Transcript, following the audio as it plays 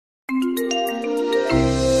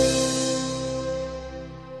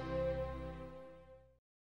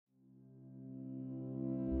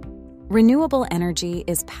Renewable energy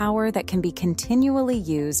is power that can be continually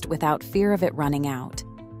used without fear of it running out.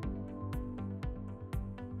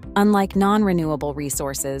 Unlike non-renewable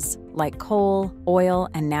resources like coal, oil,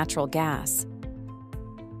 and natural gas,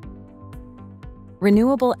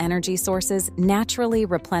 renewable energy sources naturally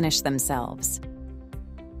replenish themselves.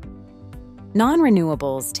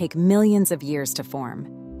 Non-renewables take millions of years to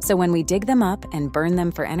form, so when we dig them up and burn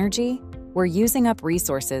them for energy, we're using up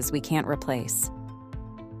resources we can't replace.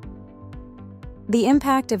 The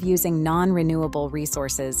impact of using non-renewable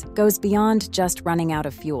resources goes beyond just running out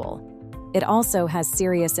of fuel. It also has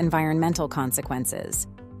serious environmental consequences.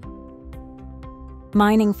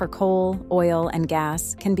 Mining for coal, oil, and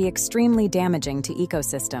gas can be extremely damaging to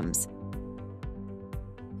ecosystems.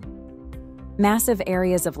 Massive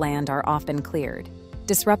areas of land are often cleared,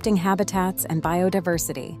 disrupting habitats and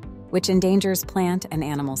biodiversity, which endangers plant and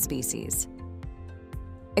animal species.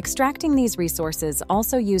 Extracting these resources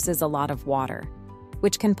also uses a lot of water,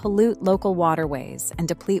 which can pollute local waterways and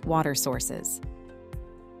deplete water sources.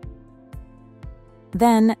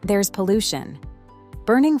 Then there's pollution.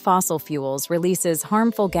 Burning fossil fuels releases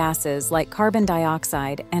harmful gases like carbon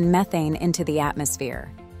dioxide and methane into the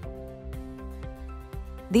atmosphere.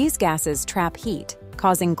 These gases trap heat,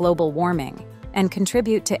 causing global warming, and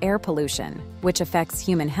contribute to air pollution, which affects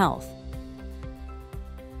human health.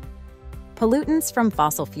 Pollutants from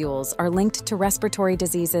fossil fuels are linked to respiratory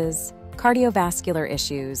diseases, cardiovascular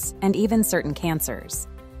issues, and even certain cancers.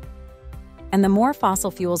 And the more fossil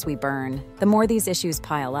fuels we burn, the more these issues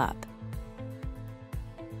pile up.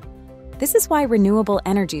 This is why renewable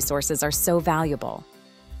energy sources are so valuable.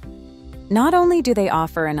 Not only do they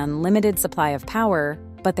offer an unlimited supply of power,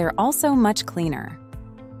 but they're also much cleaner.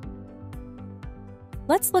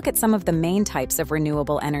 Let's look at some of the main types of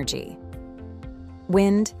renewable energy: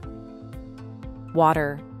 wind,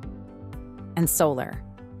 water, and solar.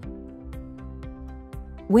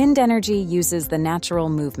 Wind energy uses the natural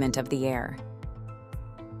movement of the air.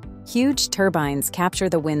 Huge turbines capture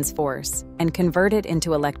the wind's force and convert it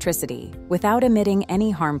into electricity without emitting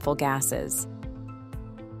any harmful gases.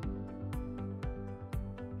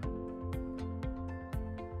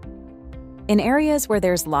 In areas where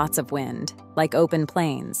there's lots of wind, like open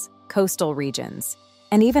plains, coastal regions,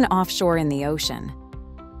 and even offshore in the ocean,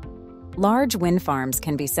 large wind farms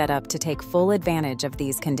can be set up to take full advantage of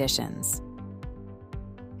these conditions.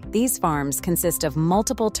 These farms consist of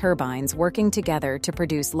multiple turbines working together to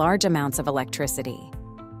produce large amounts of electricity.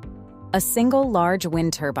 A single large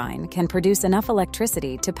wind turbine can produce enough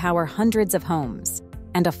electricity to power hundreds of homes,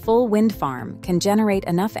 and a full wind farm can generate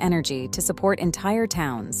enough energy to support entire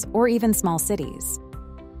towns or even small cities.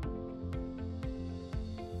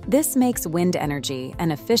 This makes wind energy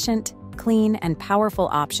an efficient, clean, and powerful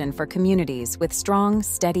option for communities with strong,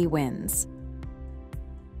 steady winds.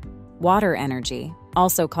 Water energy,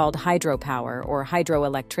 also called hydropower or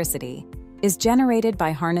hydroelectricity, is generated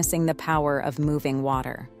by harnessing the power of moving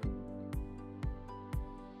water.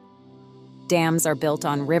 Dams are built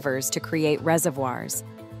on rivers to create reservoirs,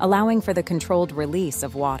 allowing for the controlled release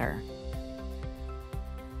of water.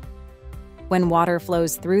 When water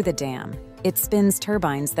flows through the dam, it spins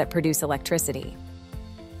turbines that produce electricity.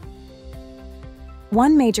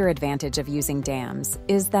 One major advantage of using dams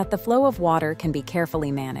is that the flow of water can be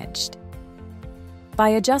carefully managed. By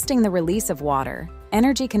adjusting the release of water,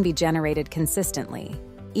 energy can be generated consistently,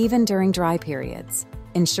 even during dry periods,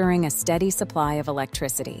 ensuring a steady supply of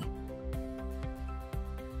electricity.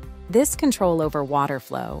 This control over water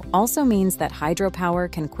flow also means that hydropower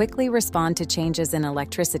can quickly respond to changes in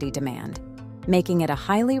electricity demand, making it a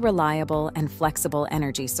highly reliable and flexible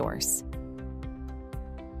energy source.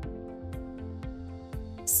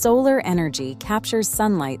 Solar energy captures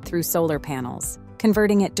sunlight through solar panels,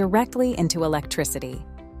 converting it directly into electricity.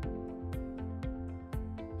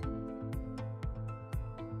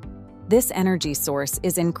 This energy source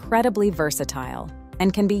is incredibly versatile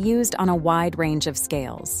and can be used on a wide range of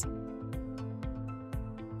scales.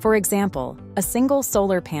 For example, a single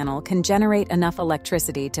solar panel can generate enough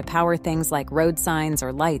electricity to power things like road signs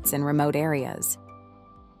or lights in remote areas,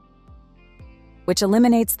 which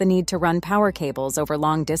eliminates the need to run power cables over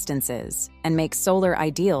long distances and makes solar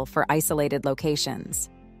ideal for isolated locations.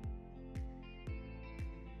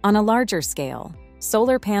 On a larger scale,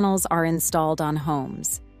 solar panels are installed on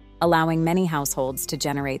homes, allowing many households to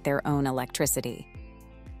generate their own electricity.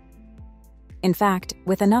 In fact,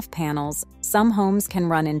 with enough panels, some homes can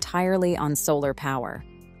run entirely on solar power,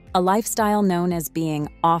 a lifestyle known as being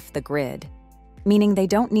off the grid. meaning they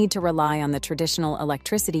don't need to rely on the traditional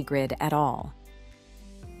electricity grid at all.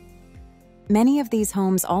 Many of these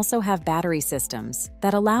homes also have battery systems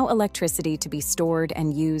that allow electricity to be stored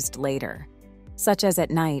and used later, such as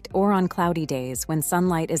at night or on cloudy days when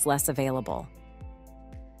sunlight is less available.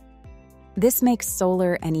 This makes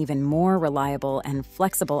solar an even more reliable and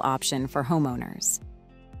flexible option for homeowners.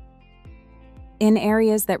 In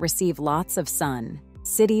areas that receive lots of sun,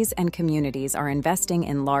 cities and communities are investing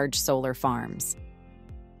in large solar farms.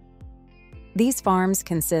 These farms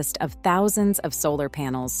consist of thousands of solar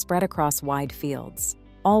panels spread across wide fields,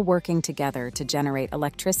 all working together to generate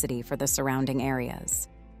electricity for the surrounding areas.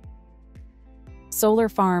 Solar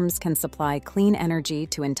farms can supply clean energy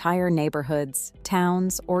to entire neighborhoods,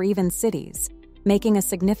 towns, or even cities, making a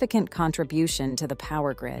significant contribution to the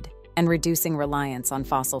power grid and reducing reliance on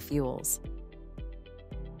fossil fuels.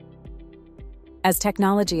 As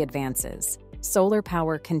technology advances, solar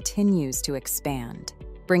power continues to expand,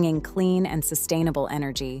 bringing clean and sustainable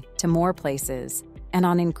energy to more places and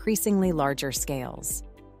on increasingly larger scales.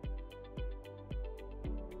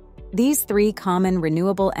 These three common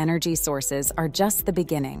renewable energy sources are just the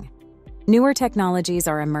beginning. Newer technologies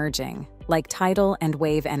are emerging, like tidal and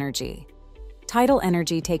wave energy. Tidal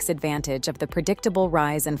energy takes advantage of the predictable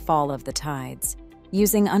rise and fall of the tides,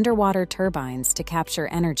 using underwater turbines to capture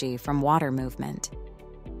energy from water movement.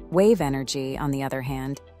 Wave energy, on the other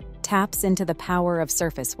hand, taps into the power of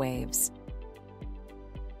surface waves.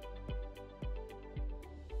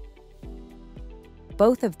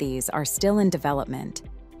 Both of these are still in development,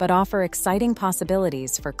 but offer exciting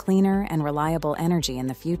possibilities for cleaner and reliable energy in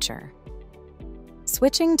the future.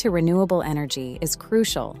 Switching to renewable energy is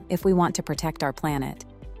crucial if we want to protect our planet,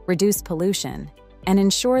 reduce pollution, and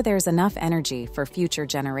ensure there's enough energy for future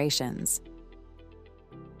generations.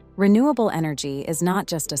 Renewable energy is not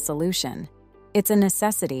just a solution, it's a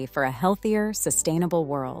necessity for a healthier, sustainable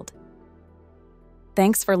world.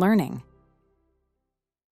 Thanks for learning.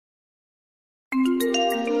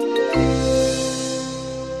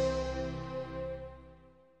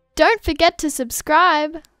 Don't forget to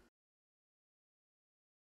subscribe.